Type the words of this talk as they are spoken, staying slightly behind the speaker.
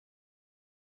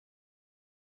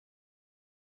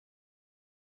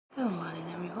Good morning,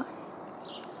 everyone.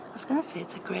 I was gonna say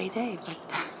it's a grey day, but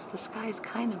the sky is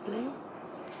kind of blue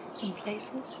in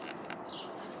places.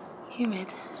 Humid,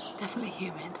 definitely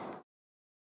humid.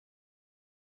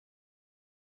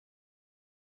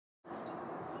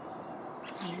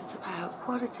 And it's about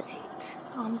 7:45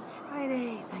 on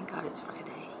Friday. Thank God it's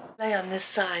Friday. I lay on this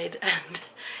side, and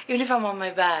even if I'm on my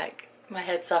back, my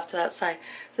head's off to that side.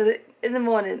 So in the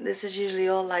morning, this is usually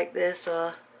all like this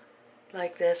or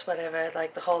like this, whatever,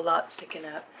 like the whole lot sticking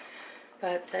up.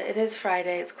 But it is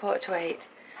Friday, it's 7:45.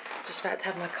 Just about to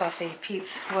have my coffee.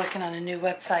 Pete's working on a new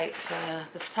website for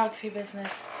the photography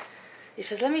business. He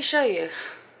says, let me show you.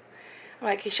 I'm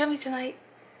like, can you show me tonight?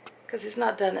 Because it's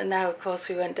not done. And now, of course,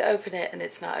 we went to open it and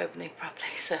it's not opening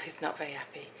properly, so he's not very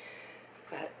happy.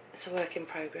 But it's a work in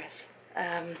progress.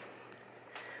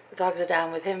 The dogs are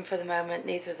down with him for the moment.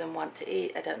 Neither of them want to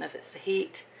eat. I don't know if it's the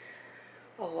heat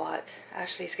or what.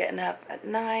 Ashley's getting up at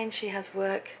 9. She has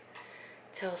work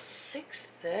till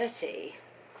 6:30.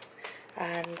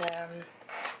 And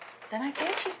then I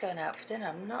think she's going out for dinner.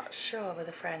 I'm not sure, with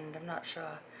a friend. I'm not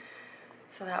sure.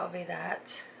 So that will be that.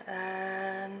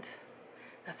 And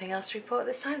nothing else to report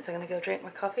this time. So I'm going to go drink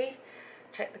my coffee,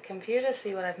 check the computer,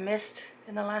 see what I've missed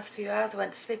in the last few hours. I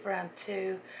went to sleep around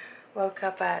 2, woke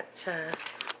up at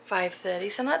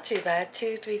 5:30. So not too bad.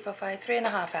 2, 3, 4, 5,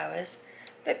 3.5 hours.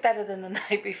 A bit better than the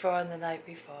night before and the night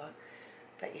before.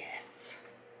 But yes.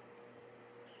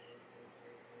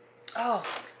 Oh,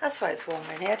 that's why it's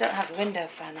warmer in here. I don't have the window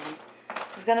fan on.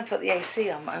 I was going to put the AC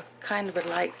on, but I kind of would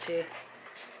like to.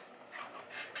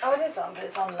 Oh, it is on, but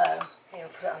it's on low. Here, we'll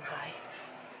put it on high.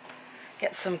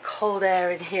 Get some cold air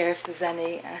in here if there's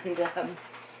any, and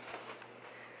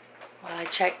while I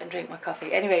check and drink my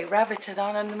coffee. Anyway, rabbited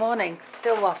on in the morning.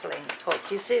 Still waffling. Talk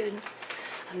to you soon.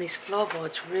 And these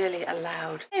floorboards really are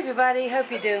loud. Hey everybody,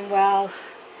 hope you're doing well.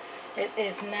 It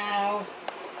is now...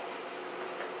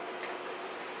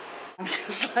 I'm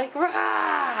just like,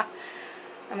 rah!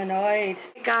 I'm annoyed.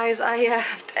 Hey guys, I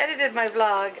edited my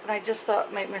vlog and I just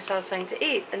thought make myself something to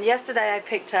eat. And yesterday I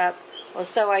picked up, or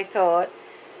so I thought,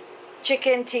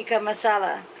 chicken tikka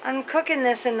masala. I'm cooking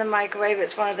this in the microwave.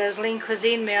 It's one of those lean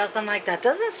cuisine meals. I'm like, that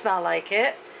doesn't smell like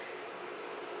it.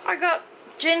 I got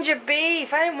ginger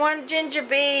beef. I didn't want ginger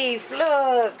beef.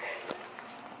 Look.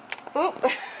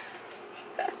 Oop.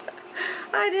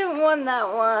 I didn't want that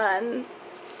one.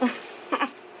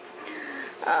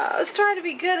 I was trying to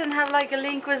be good and have like a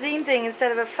lean cuisine thing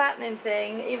instead of a fattening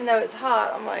thing, even though it's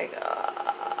hot. I'm like,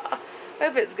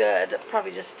 hope it's good. It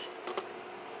probably just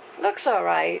looks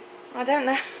alright. I don't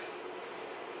know.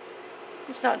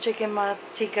 It's not chicken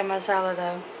tikka masala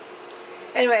though.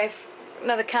 Anyway,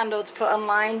 another candle to put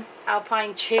online.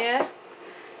 Alpine cheer.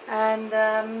 And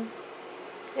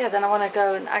yeah, then I want to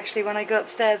go and actually when I go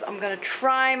upstairs I'm going to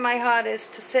try my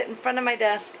hardest to sit in front of my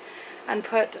desk and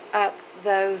put up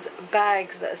those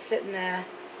bags that are sitting there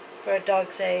for a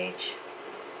dog's age.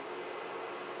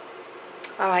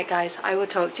 Alright guys, I will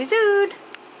talk to you soon.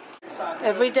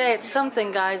 Every day it's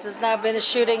something, guys. There's now been a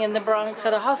shooting in the Bronx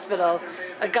at a hospital.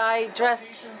 A guy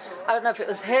dressed, I don't know if it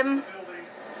was him,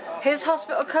 his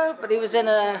hospital coat, but he was in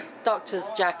a doctor's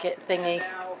jacket thingy.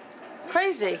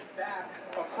 Crazy.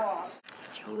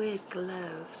 Such a weird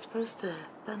glow. It's supposed to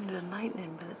thunder and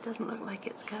lightning, but it doesn't look like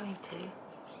it's going to.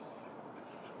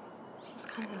 It's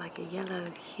kind of like a yellow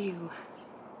hue.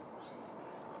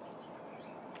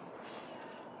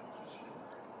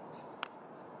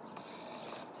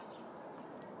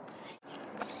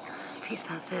 Pete's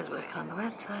downstairs working on the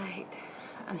website,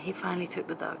 and he finally took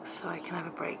the dogs, so I can have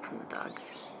a break from the dogs.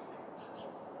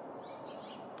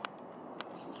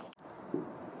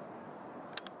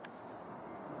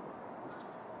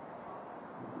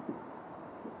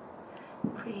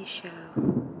 Pre-show.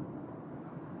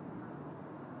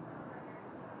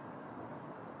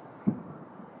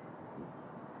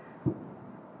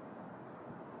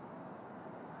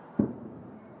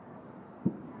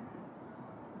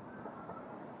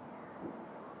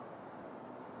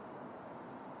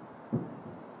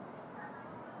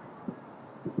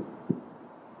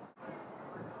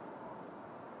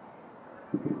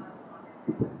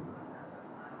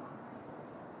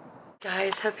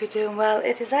 Guys, hope you're doing well.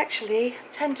 It is actually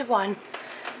 10 to 1.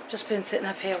 Just been sitting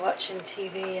up here watching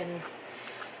TV and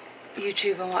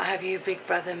YouTube and what have you, Big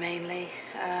Brother mainly,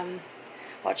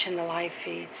 watching the live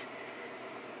feeds.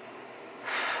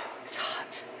 It's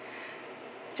hot.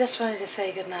 Just wanted to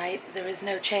say goodnight. There is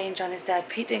no change on his dad.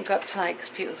 Pete didn't go up tonight because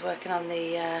Pete was working on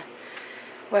the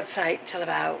website till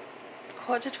about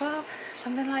 11:45,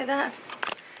 something like that.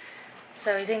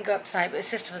 So he didn't go up tonight, but his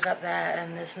sister was up there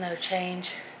and there's no change.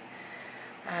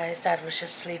 His dad was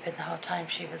just sleeping the whole time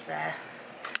she was there.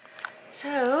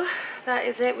 So that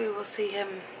is it. We will see him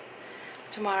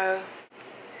tomorrow.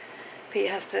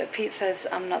 Pete says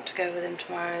I'm not to go with him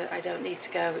tomorrow. I don't need to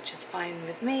go, which is fine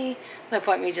with me. No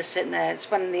point me just sitting there. It's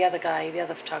when the other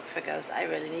photographer goes, I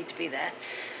really need to be there,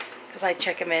 because I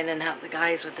check him in and help the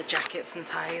guys with the jackets and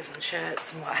ties and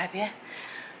shirts and what have you.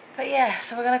 But yeah,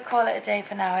 so we're going to call it a day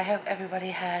for now. I hope everybody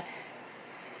had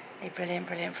a brilliant,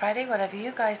 brilliant Friday. Whatever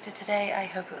you guys did today, I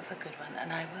hope it was a good one,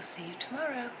 and I will see you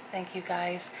tomorrow. Thank you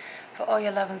guys for all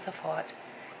your love and support.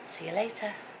 See you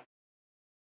later.